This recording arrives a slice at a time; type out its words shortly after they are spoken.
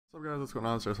What's up guys, what's going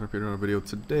on? Starsnipe here doing a video.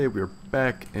 Today we are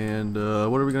back and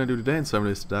what are we going to do today in 7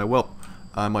 days to die? Well,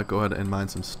 I might go ahead and mine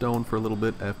some stone for a little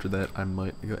bit. After that I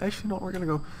might go, actually no, we're going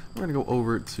to go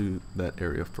over to that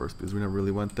area first because we never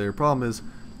really went there. Problem is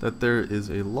that there is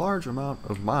a large amount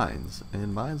of mines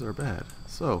and mines are bad.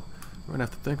 So we're going to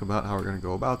have to think about how we're going to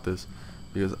go about this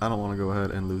because I don't want to go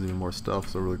ahead and lose even more stuff.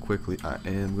 So really quickly I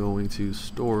am going to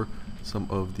store some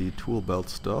of the tool belt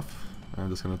stuff. I'm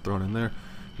just going to throw it in there.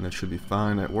 And that should be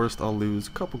fine. At worst, I'll lose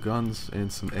a couple guns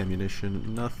and some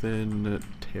ammunition. Nothing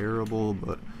terrible,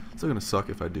 but it's still going to suck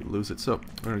if I do lose it. So,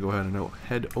 we're going to go ahead and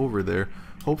head over there.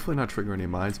 Hopefully not trigger any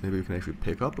mines. Maybe we can actually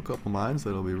pick up a couple mines.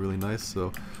 That'll be really nice.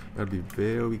 So, gotta be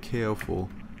very careful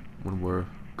when we're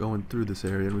going through this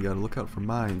area. And we gotta look out for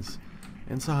mines.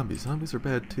 And zombies. Zombies are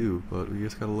bad too, but we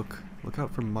just gotta look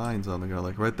out for mines on the ground.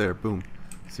 Like right there. Boom.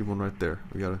 See one right there.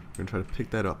 We're gonna try to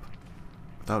pick that up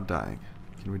without dying.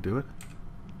 Can we do it?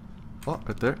 Oh,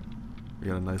 right there. We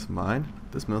got a nice mine.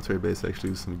 This military base actually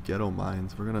uses some ghetto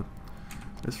mines.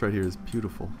 This right here is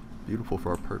beautiful. Beautiful for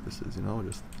our purposes, you know?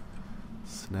 Just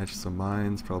snatch some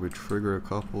mines, probably trigger a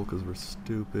couple because we're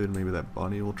stupid. Maybe that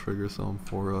bunny will trigger some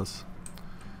for us.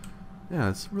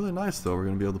 Yeah, it's really nice though. We're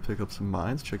going to be able to pick up some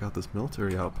mines, check out this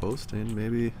military outpost, and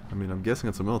maybe, I'm guessing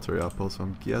it's a military outpost, so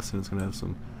I'm guessing it's going to have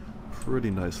some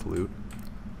pretty nice loot.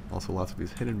 Also lots of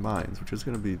these hidden mines, which is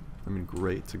going to be,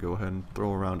 great to go ahead and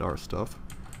throw around our stuff.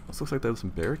 Also looks like they have some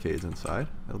barricades inside.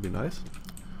 That'll be nice.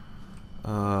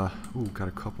 Ooh, got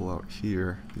a couple out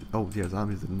here. Oh yeah,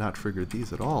 zombies did not trigger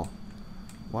these at all.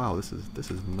 Wow, this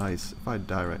is nice. If I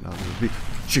die right now, I'm gonna be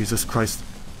Jesus Christ.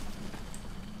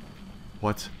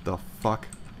 What the fuck?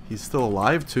 He's still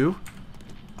alive too?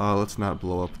 Let's not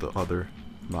blow up the other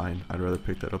mine. I'd rather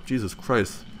pick that up. Jesus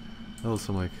Christ. That was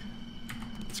some like.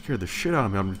 It scared the shit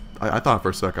out of me. I thought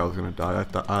for a sec I was gonna die.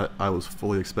 I was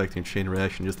fully expecting chain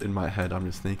reaction just in my head. I'm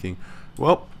just thinking,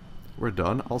 well, we're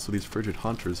done. Also, these frigid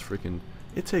hunters, freaking,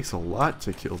 it takes a lot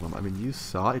to kill them. You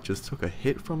saw it just took a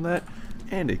hit from that,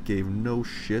 and it gave no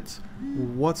shits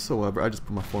whatsoever. I just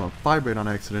put my phone on vibrate on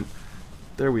accident.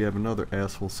 There we have another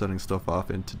asshole setting stuff off.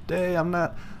 And today I'm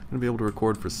not gonna be able to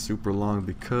record for super long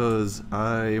because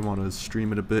I want to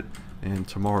stream it a bit. And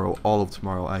tomorrow, all of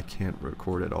tomorrow, I can't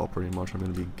record at all pretty much. I'm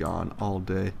going to be gone all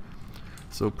day.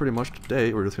 So pretty much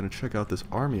today, we're just going to check out this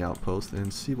army outpost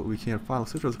and see what we can find.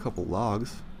 Looks like there's a couple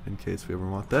logs, in case we ever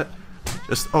want that.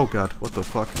 Oh god, what the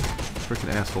fuck?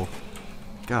 Freaking asshole.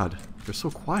 God, they're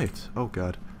so quiet. Oh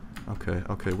god.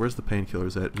 Okay, where's the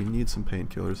painkillers at? We need some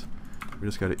painkillers. We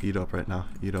just got to eat up right now.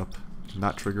 Eat up.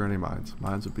 Not trigger any mines.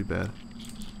 Mines would be bad.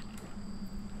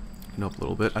 Up a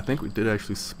little bit. I think we did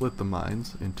actually split the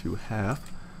mines into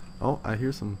half. Oh, I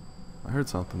heard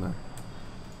something there.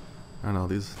 I don't know,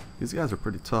 these guys are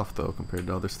pretty tough though compared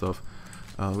to other stuff.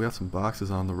 We got some boxes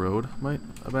on the road. Might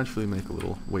eventually make a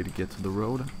little way to get to the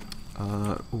road.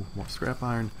 Ooh, more scrap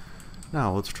iron.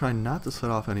 Now let's try not to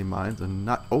set off any mines and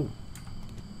not. Oh,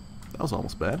 that was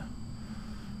almost bad.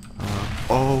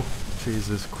 Oh,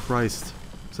 Jesus Christ!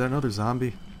 Is that another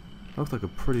zombie? That looked like a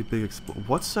pretty big explosion.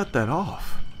 What set that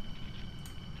off?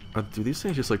 Do these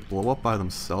things just like blow up by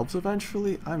themselves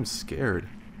eventually? I'm scared.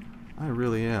 I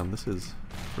really am. This is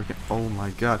freaking. Oh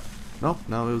my god. Nope,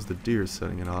 now it was the deer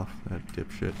setting it off. That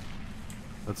dipshit.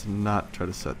 Let's not try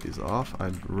to set these off.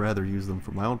 I'd rather use them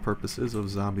for my own purposes of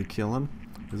zombie killing.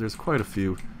 Because there's quite a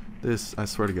few. This, I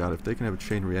swear to god, if they can have a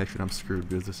chain reaction, I'm screwed.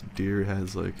 Because this deer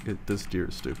has like. This deer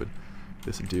is stupid.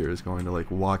 This deer is going to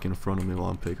like walk in front of me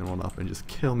while I'm picking one up and just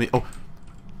kill me. Oh!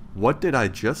 What did I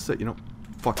just say? You know,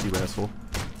 fuck you, asshole.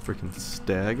 Freaking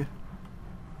stag.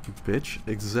 You bitch.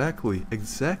 Exactly.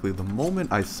 The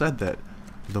moment I said that,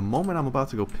 the moment I'm about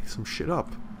to go pick some shit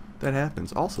up, that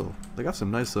happens. Also, they got some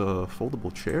nice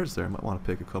foldable chairs there. I might want to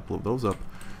pick a couple of those up.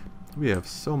 We have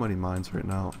so many mines right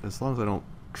now. As long as I don't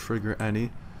trigger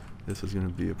any, this is going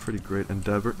to be a pretty great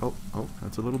endeavor. Oh,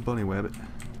 that's a little bunny wabbit.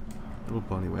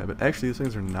 Actually, these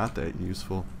things are not that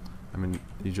useful.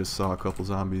 You just saw a couple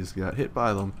zombies got hit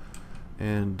by them.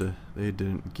 And they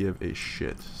didn't give a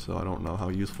shit, so I don't know how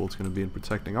useful it's going to be in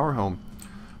protecting our home.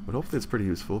 But hopefully it's pretty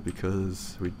useful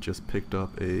because we just picked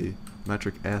up a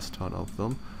metric ass ton of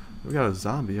them. We got a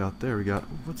zombie out there. We got,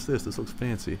 what's this? This looks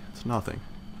fancy. It's nothing.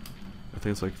 I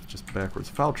think it's like just backwards.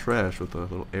 Foul trash with a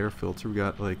little air filter. We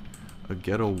got like a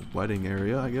ghetto wedding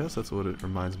area, I guess. That's what it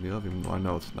reminds me of, even though I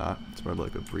know it's not. It's probably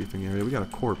like a briefing area. We got a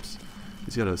corpse.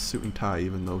 He's got a suit and tie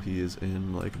even though he is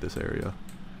in like this area.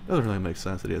 Doesn't really make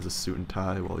sense that he has a suit and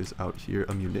tie while he's out here.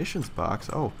 A munitions box.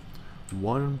 Oh,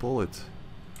 one bullet.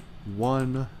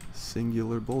 One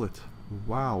singular bullet.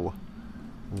 Wow.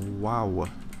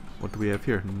 What do we have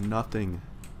here? Nothing.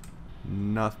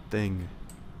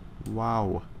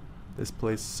 Wow. This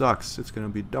place sucks. It's going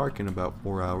to be dark in about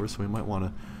 4 hours, so we might want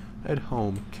to head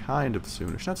home kind of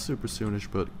soonish. Not super soonish,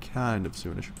 but kind of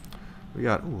soonish. We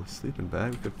got, ooh, a sleeping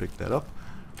bag. We could pick that up.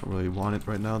 Don't really want it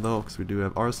right now, though, because we do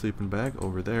have our sleeping bag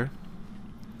over there.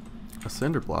 A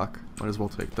cinder block. Might as well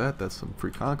take that. That's some free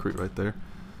concrete right there.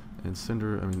 And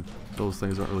cinder, I mean, those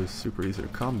things aren't really super easy to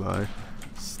come by.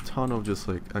 It's a ton of just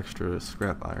like extra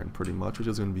scrap iron pretty much, which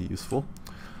is going to be useful.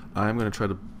 I'm going to try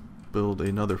to build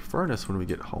another furnace when we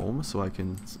get home, so I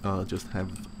can just have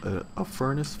a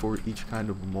furnace for each kind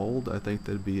of mold. I think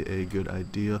that'd be a good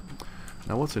idea.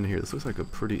 Now what's in here? This looks like a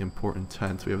pretty important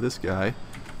tent. We have this guy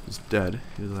who's dead.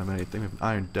 He doesn't have anything. We have an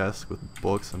iron desk with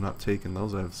books. I'm not taking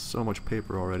those. I have so much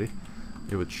paper already.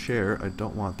 We have a chair. I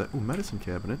don't want that. Ooh, medicine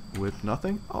cabinet with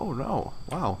nothing? Oh no.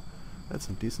 Wow. That's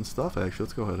some decent stuff actually.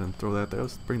 Let's go ahead and throw that there.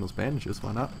 Let's bring those bandages.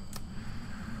 Why not?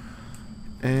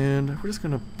 And we're just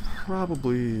going to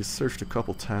probably search a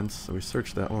couple tents. So we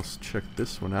searched that one. Let's check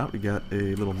this one out. We got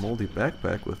a little moldy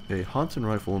backpack with a hunting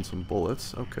rifle and some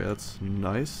bullets. Okay, that's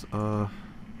nice. Okay,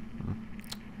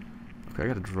 I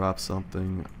gotta drop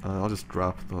something. I'll just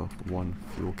drop the one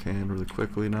fuel can really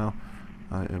quickly now.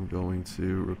 I am going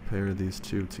to repair these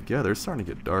two together. It's starting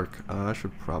to get dark. I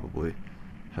should probably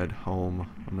head home.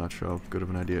 I'm not sure how good of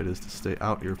an idea it is to stay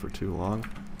out here for too long.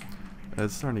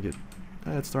 It's starting to get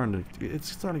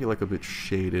get like a bit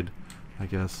shaded, I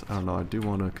guess. I don't know. I do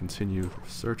want to continue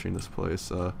searching this place.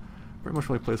 Pretty much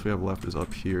the only place we have left is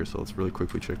up here, so let's really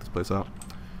quickly check this place out.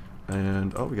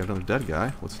 And oh, we got another dead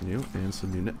guy. What's new? And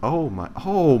some oh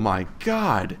my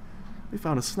God! We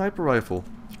found a sniper rifle.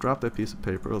 Let's drop that piece of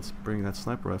paper. Let's bring that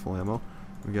sniper rifle ammo.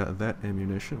 We got that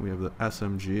ammunition. We have the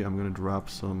SMG. I'm gonna drop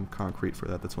some concrete for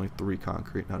that. That's only 3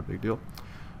 concrete. Not a big deal.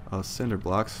 Cinder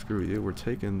blocks, screw you. We're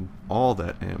taking all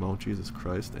that ammo, Jesus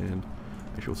Christ, and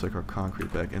make sure we'll take our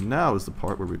concrete back. And now is the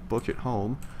part where we book it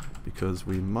home, because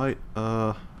we might,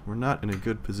 we're not in a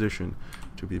good position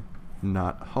to be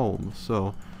not home.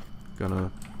 So, I'm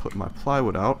gonna put my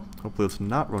plywood out. Hopefully let's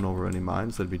not run over any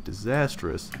mines. That'd be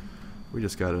disastrous. We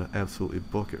just gotta absolutely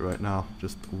book it right now.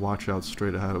 Just watch out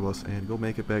straight ahead of us and go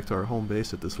make it back to our home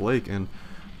base at this lake. And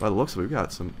by the looks of it, we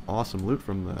got some awesome loot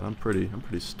from that. I'm pretty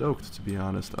stoked, to be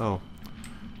honest. Oh,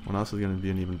 one else is gonna be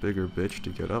an even bigger bitch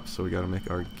to get up, so we gotta make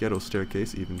our ghetto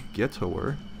staircase even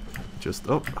ghettoer. Just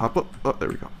hop up. Oh, there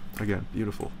we go. Again,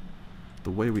 beautiful. The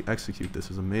way we execute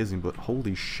this is amazing. But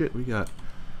holy shit, we got.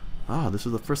 This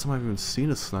is the first time I've even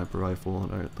seen a sniper rifle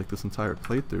in like this entire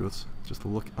playthrough. It's just a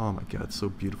look. Oh my God, it's so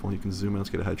beautiful. And you can zoom in. Let's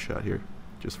get a headshot here,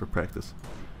 just for practice.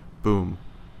 Boom.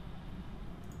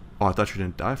 Oh, I thought you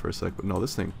didn't die for a sec, but no,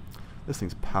 this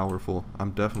thing's powerful.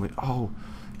 I'm definitely. Oh,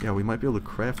 yeah, we might be able to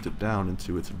craft it down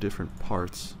into its different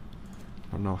parts.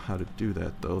 I don't know how to do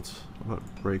that though. It's about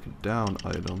break down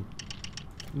item.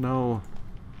 No.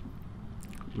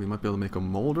 We might be able to make a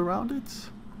mold around it.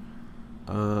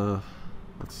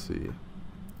 Let's see.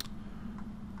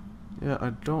 Yeah, I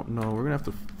don't know. We're gonna have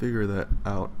to figure that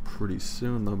out pretty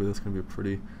soon though, but that's gonna be a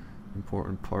pretty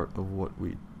important part of what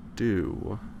we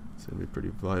do. It's gonna be pretty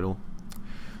vital.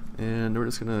 And we're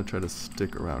just gonna try to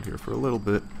stick around here for a little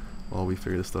bit while we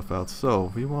figure this stuff out.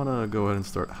 So we wanna go ahead and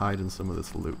start hiding some of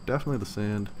this loot. Definitely the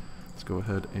sand. Let's go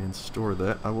ahead and store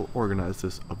that. I will organize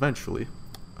this eventually.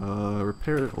 We'll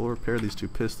repair these 2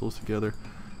 pistols together.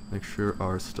 Make sure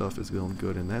our stuff is going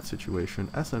good in that situation.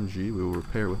 SMG, we will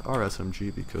repair with our SMG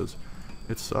because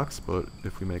it sucks, but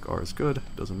if we make ours good,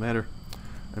 it doesn't matter.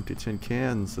 Empty tin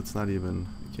cans, that's not even,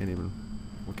 you can't even,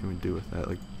 what can we do with that?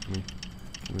 Like,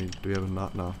 do we have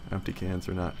enough? No, empty cans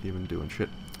are not even doing shit.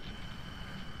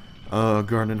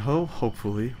 Garden and hoe,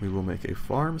 hopefully we will make a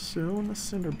farm soon. A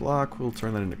cinder block, we'll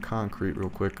turn that into concrete real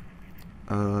quick.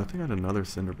 I think I had another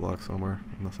cinder block somewhere,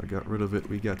 unless I got rid of it.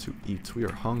 We got to eat. We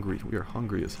are hungry. We are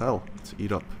hungry as hell. Let's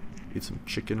eat up. Eat some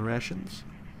chicken rations.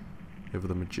 We have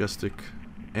the majestic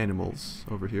animals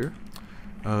over here.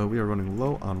 We are running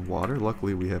low on water.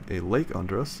 Luckily, we have a lake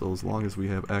under us, so as long as we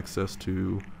have access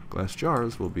to glass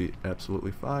jars, we'll be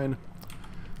absolutely fine.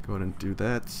 Go ahead and do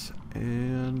that.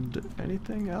 And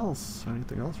anything else?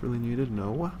 Anything else really needed?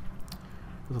 No.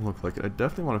 Doesn't look like it. I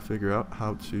definitely want to figure out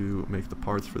how to make the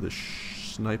parts for the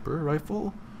sniper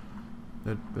rifle.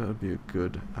 That would be a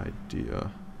good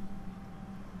idea.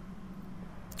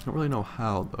 I don't really know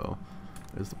how, though,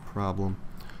 is the problem.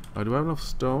 Do I have enough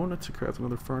stone to craft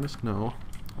another furnace? No.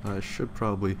 I should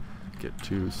probably get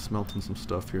to smelting some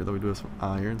stuff here, though we do have some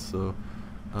iron, so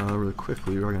really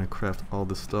quickly we are going to craft all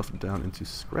this stuff down into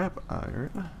scrap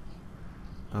iron.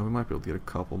 We might be able to get a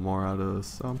couple more out of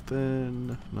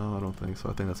something. No, I don't think so.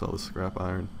 I think that's all the scrap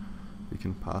iron we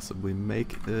can possibly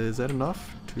make. Is that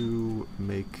enough to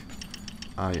make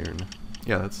iron?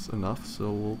 Yeah, that's enough.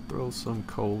 So we'll throw some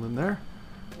coal in there.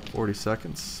 40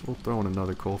 seconds. We'll throw in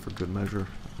another coal for good measure.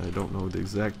 I don't know the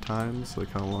exact times, like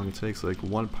how long it takes. Like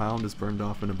 1 pound is burned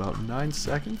off in about 9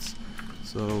 seconds.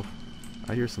 So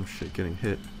I hear some shit getting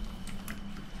hit.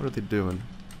 What are they doing?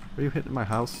 Are you hitting my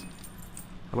house?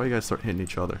 How about you guys start hitting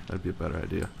each other? That'd be a better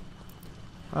idea.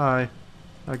 Hi.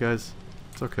 Hi guys.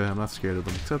 It's okay, I'm not scared of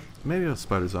them. Except maybe a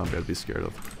spider zombie I'd be scared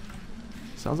of.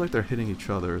 Sounds like they're hitting each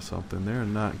other or something. They're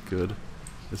not good.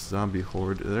 This zombie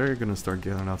horde, they're gonna start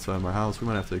gathering outside my house. We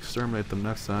might have to exterminate them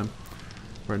next time.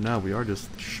 Right now we are just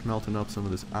smelting up some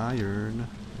of this iron.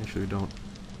 Make sure we don't...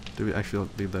 Do we actually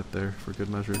leave that there for good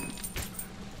measure?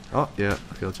 Oh, yeah.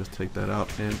 Okay, let's just take that out.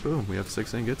 And boom, we have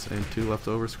 6 ingots and 2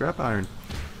 leftover scrap iron.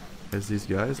 As these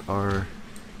guys are...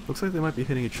 Looks like they might be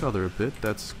hitting each other a bit.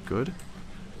 That's good.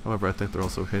 However, I think they're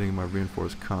also hitting my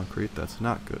reinforced concrete. That's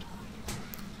not good.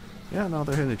 Yeah, no,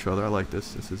 they're hitting each other. I like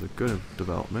this. This is a good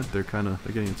development. They're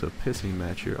getting into a pissing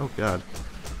match here. Oh, God.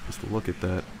 Just look at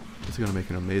that. This is going to make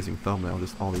an amazing thumbnail.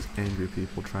 Just all these angry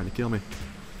people trying to kill me.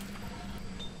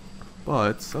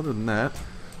 But, other than that,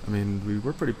 I mean, we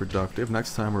were pretty productive.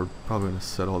 Next time we're probably going to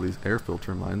set all these air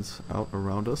filter mines out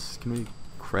around us. Can we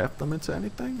craft them into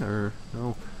anything? Or,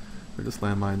 no, they're just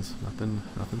landmines.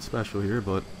 Nothing special here,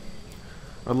 but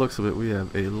by the looks of it, we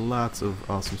have lots of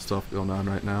awesome stuff going on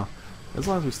right now. As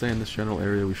long as we stay in this general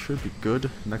area, we should be good.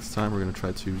 Next time we're going to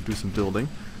try to do some building.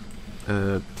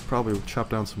 Probably chop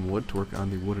down some wood to work on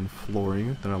the wooden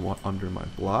flooring that I want under my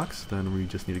blocks. Then we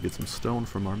just need to get some stone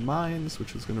from our mines,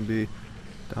 which is going to be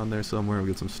down there somewhere. We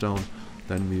get some stone.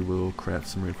 Then we will craft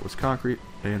some reinforced concrete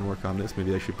and work on this.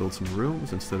 Maybe actually build some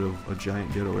rooms instead of a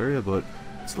giant ghetto area, but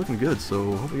it's looking good.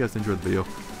 So hope you guys enjoyed the video.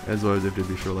 As always, if you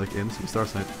did, be sure to like and see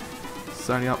Starsnipe.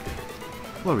 Signing out.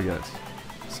 Love you guys.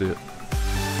 See ya.